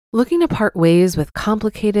Looking to part ways with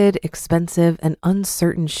complicated, expensive, and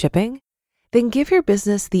uncertain shipping? Then give your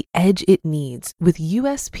business the edge it needs with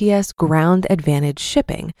USPS Ground Advantage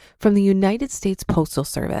shipping from the United States Postal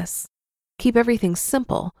Service. Keep everything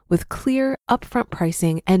simple with clear, upfront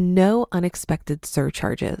pricing and no unexpected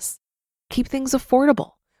surcharges. Keep things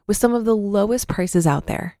affordable with some of the lowest prices out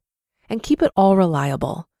there. And keep it all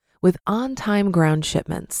reliable with on-time ground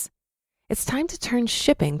shipments. It's time to turn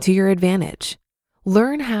shipping to your advantage.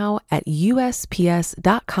 Learn how at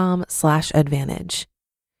USPS.com/advantage.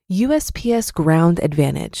 USPS Ground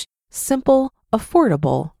Advantage. Simple,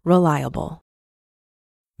 affordable, reliable.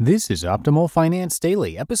 This is Optimal Finance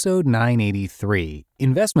Daily, episode 983,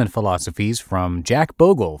 Investment Philosophies from Jack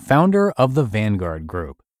Bogle, founder of the Vanguard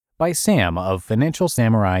Group, by Sam of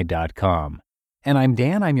FinancialSamurai.com. And I'm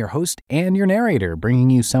Dan, I'm your host and your narrator,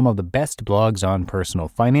 bringing you some of the best blogs on personal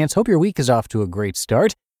finance. Hope your week is off to a great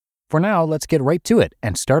start. For now, let's get right to it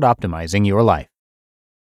and start optimizing your life.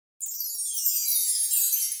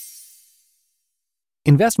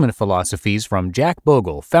 Investment Philosophies from Jack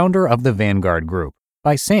Bogle, founder of the Vanguard Group,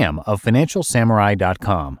 by Sam of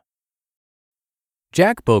FinancialSamurai.com.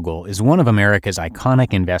 Jack Bogle is one of America's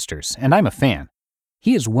iconic investors, and I'm a fan.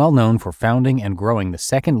 He is well known for founding and growing the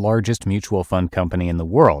second largest mutual fund company in the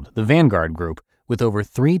world, the Vanguard Group, with over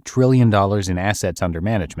 $3 trillion in assets under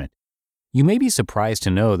management. You may be surprised to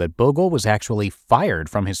know that Bogle was actually fired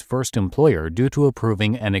from his first employer due to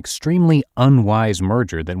approving an extremely unwise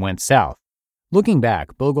merger that went south. Looking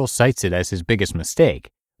back, Bogle cites it as his biggest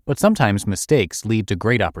mistake, but sometimes mistakes lead to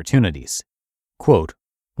great opportunities. Quote,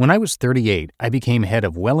 "When I was 38, I became head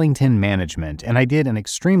of Wellington Management, and I did an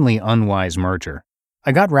extremely unwise merger.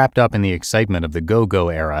 I got wrapped up in the excitement of the go-go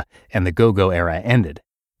era, and the go-go era ended.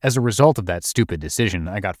 As a result of that stupid decision,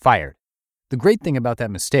 I got fired. The great thing about that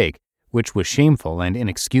mistake, which was shameful and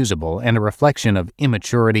inexcusable and a reflection of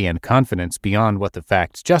immaturity and confidence beyond what the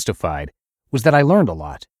facts justified, was that I learned a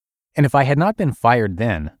lot. And if I had not been fired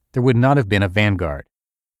then, there would not have been a Vanguard."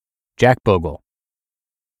 Jack Bogle.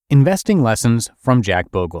 Investing Lessons from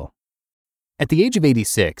Jack Bogle. At the age of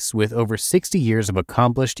 86, with over 60 years of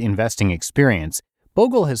accomplished investing experience,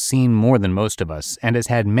 Bogle has seen more than most of us and has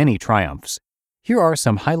had many triumphs. Here are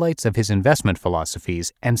some highlights of his investment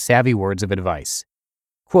philosophies and savvy words of advice.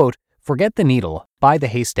 Quote, "Forget the needle, buy the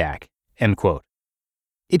haystack." End quote.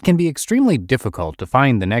 It can be extremely difficult to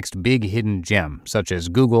find the next big hidden gem, such as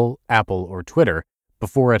Google, Apple, or Twitter,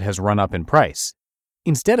 before it has run up in price.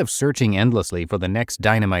 Instead of searching endlessly for the next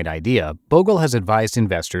dynamite idea, Bogle has advised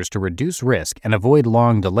investors to reduce risk and avoid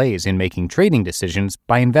long delays in making trading decisions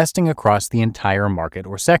by investing across the entire market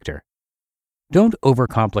or sector. Don't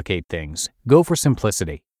overcomplicate things. Go for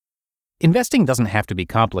simplicity. Investing doesn't have to be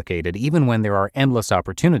complicated even when there are endless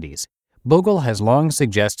opportunities. Bogle has long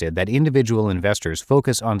suggested that individual investors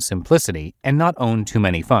focus on simplicity and not own too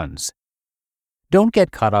many funds. Don't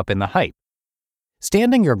get caught up in the hype.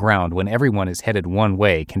 Standing your ground when everyone is headed one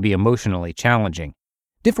way can be emotionally challenging.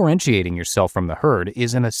 Differentiating yourself from the herd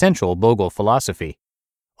is an essential Bogle philosophy.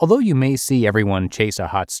 Although you may see everyone chase a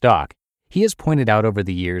hot stock, he has pointed out over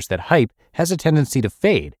the years that hype has a tendency to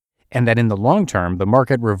fade, and that in the long term the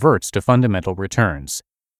market reverts to fundamental returns.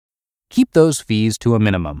 Keep those fees to a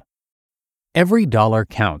minimum. Every dollar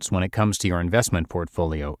counts when it comes to your investment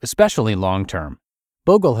portfolio, especially long term.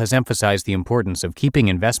 Bogle has emphasized the importance of keeping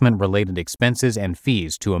investment-related expenses and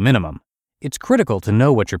fees to a minimum. It's critical to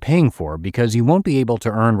know what you're paying for because you won't be able to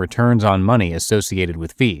earn returns on money associated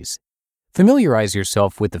with fees. Familiarize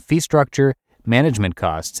yourself with the fee structure, management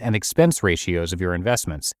costs, and expense ratios of your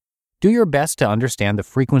investments. Do your best to understand the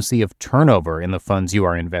frequency of turnover in the funds you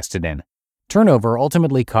are invested in. Turnover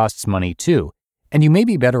ultimately costs money too, and you may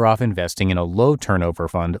be better off investing in a low-turnover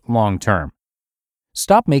fund long-term.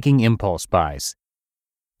 Stop making impulse buys.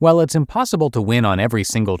 While it's impossible to win on every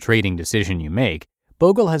single trading decision you make,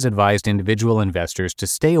 Bogle has advised individual investors to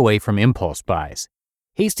stay away from impulse buys.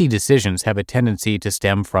 Hasty decisions have a tendency to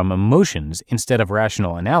stem from emotions instead of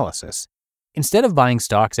rational analysis. Instead of buying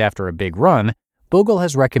stocks after a big run, Bogle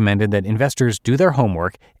has recommended that investors do their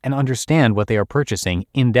homework and understand what they are purchasing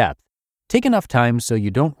in depth. Take enough time so you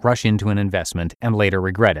don't rush into an investment and later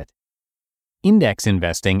regret it. Index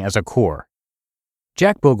investing as a core.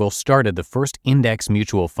 Jack Bogle started the first index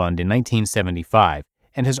mutual fund in 1975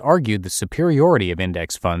 and has argued the superiority of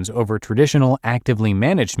index funds over traditional actively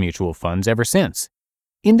managed mutual funds ever since.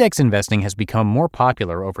 Index investing has become more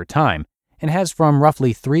popular over time and has from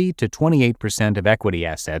roughly 3 to 28% of equity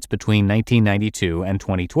assets between 1992 and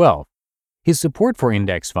 2012. His support for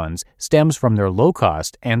index funds stems from their low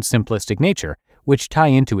cost and simplistic nature, which tie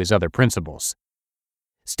into his other principles.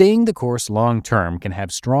 Staying the course long-term can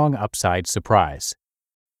have strong upside surprise.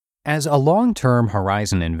 As a long-term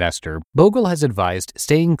horizon investor, Bogle has advised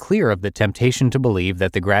staying clear of the temptation to believe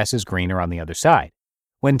that the grass is greener on the other side.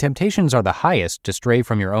 When temptations are the highest to stray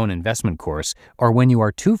from your own investment course, or when you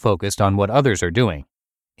are too focused on what others are doing.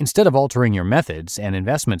 Instead of altering your methods and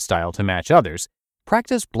investment style to match others,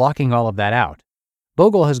 practice blocking all of that out.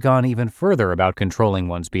 Bogle has gone even further about controlling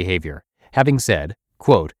one's behavior, having said,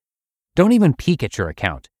 quote, "Don't even peek at your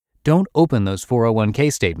account. Don't open those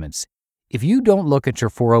 401k statements. If you don't look at your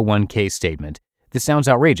 401k statement, this sounds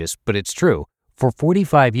outrageous, but it's true, for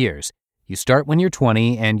 45 years, you start when you're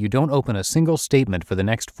 20 and you don't open a single statement for the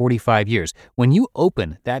next 45 years. When you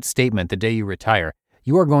open that statement the day you retire,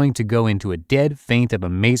 you are going to go into a dead faint of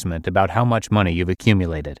amazement about how much money you've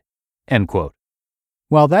accumulated." End quote.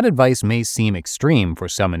 While that advice may seem extreme for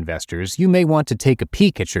some investors, you may want to take a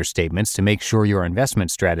peek at your statements to make sure your investment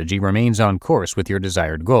strategy remains on course with your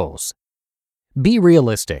desired goals. Be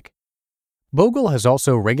realistic. Bogle has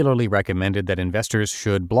also regularly recommended that investors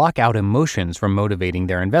should block out emotions from motivating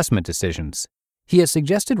their investment decisions. He has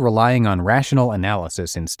suggested relying on rational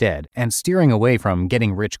analysis instead and steering away from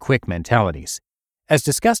getting-rich-quick mentalities. As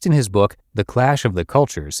discussed in his book, The Clash of the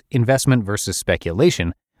Cultures, Investment versus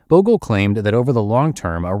Speculation, Bogle claimed that over the long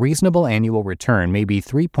term, a reasonable annual return may be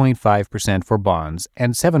 3.5% for bonds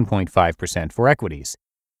and 7.5% for equities.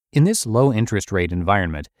 In this low-interest rate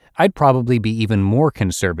environment, I'd probably be even more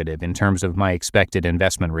conservative in terms of my expected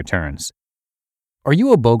investment returns. Are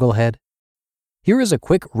you a Boglehead? Here is a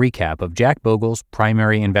quick recap of Jack Bogle's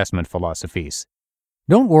primary investment philosophies.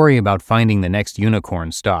 Don't worry about finding the next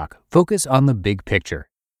unicorn stock. Focus on the big picture.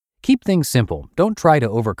 Keep things simple. Don't try to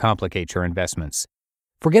overcomplicate your investments.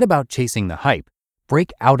 Forget about chasing the hype.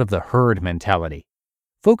 Break out of the herd mentality.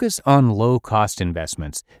 Focus on low-cost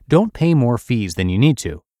investments. Don't pay more fees than you need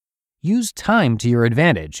to. Use time to your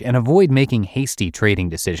advantage and avoid making hasty trading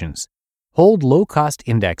decisions. Hold low-cost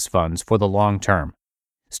index funds for the long term.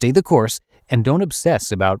 Stay the course and don't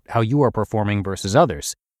obsess about how you are performing versus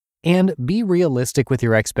others. And be realistic with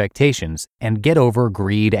your expectations and get over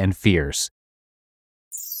greed and fears.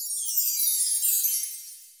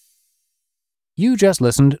 You just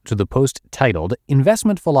listened to the post titled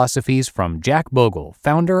Investment Philosophies from Jack Bogle,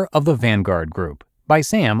 founder of the Vanguard Group, by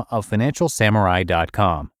Sam of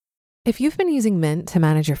FinancialSamurai.com. If you've been using Mint to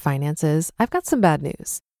manage your finances, I've got some bad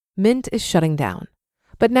news. Mint is shutting down.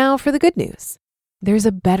 But now for the good news. There's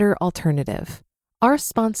a better alternative. Our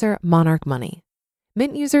sponsor, Monarch Money.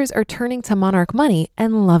 Mint users are turning to Monarch Money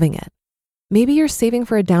and loving it. Maybe you're saving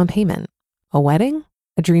for a down payment, a wedding,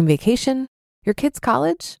 a dream vacation, your kid's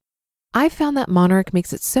college. I've found that Monarch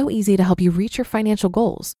makes it so easy to help you reach your financial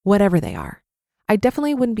goals, whatever they are. I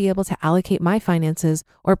definitely wouldn't be able to allocate my finances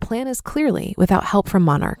or plan as clearly without help from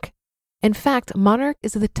Monarch. In fact, Monarch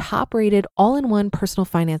is the top-rated all-in-one personal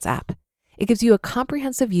finance app. It gives you a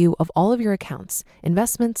comprehensive view of all of your accounts,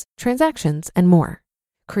 investments, transactions, and more.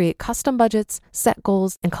 Create custom budgets, set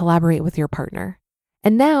goals, and collaborate with your partner.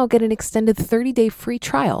 And now get an extended 30-day free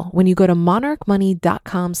trial when you go to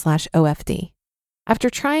monarchmoney.com/OFD.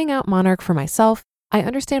 After trying out Monarch for myself, I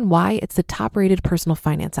understand why it's the top-rated personal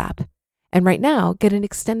finance app. And right now, get an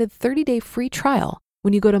extended 30-day free trial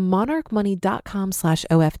when you go to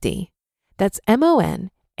monarchmoney.com/OFD. That's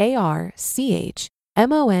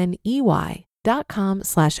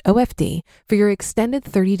monarchmoney.com/OFD for your extended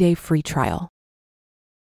 30-day free trial.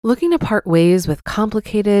 Looking to part ways with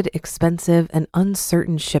complicated, expensive, and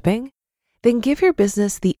uncertain shipping? Then give your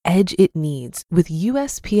business the edge it needs with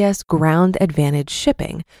USPS Ground Advantage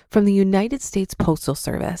shipping from the United States Postal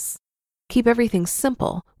Service. Keep everything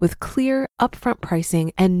simple with clear, upfront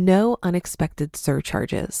pricing and no unexpected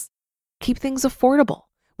surcharges. Keep things affordable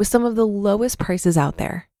with some of the lowest prices out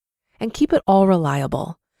there. And keep it all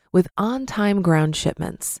reliable with on-time ground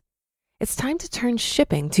shipments. It's time to turn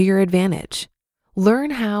shipping to your advantage. Learn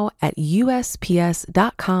how at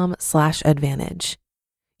USPS.com/advantage.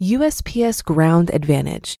 USPS Ground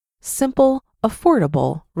Advantage. Simple,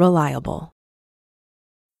 affordable, reliable.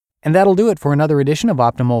 And that'll do it for another edition of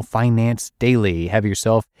Optimal Finance Daily. Have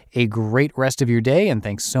yourself a great rest of your day, and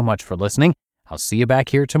thanks so much for listening. I'll see you back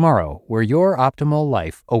here tomorrow, where your optimal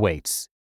life awaits.